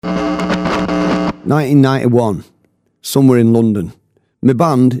1991, somewhere in London. My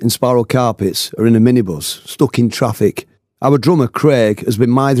band, Inspiral Carpets, are in a minibus, stuck in traffic. Our drummer, Craig, has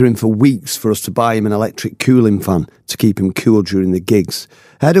been mithering for weeks for us to buy him an electric cooling fan to keep him cool during the gigs.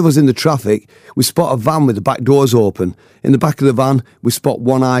 Ahead of us in the traffic, we spot a van with the back doors open. In the back of the van, we spot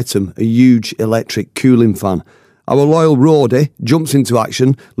one item, a huge electric cooling fan. Our loyal roadie jumps into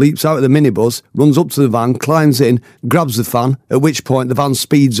action, leaps out of the minibus, runs up to the van, climbs in, grabs the fan, at which point the van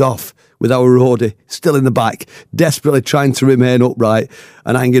speeds off, with our roadie still in the back, desperately trying to remain upright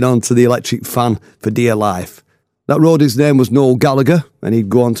and hanging on to the electric fan for dear life. That roadie's name was Noel Gallagher, and he'd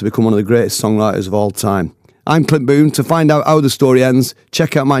go on to become one of the greatest songwriters of all time. I'm Clint Boone. To find out how the story ends,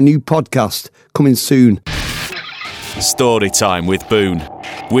 check out my new podcast, coming soon. Story Time with Boone,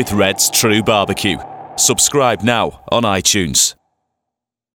 with Red's True Barbecue. Subscribe now on iTunes.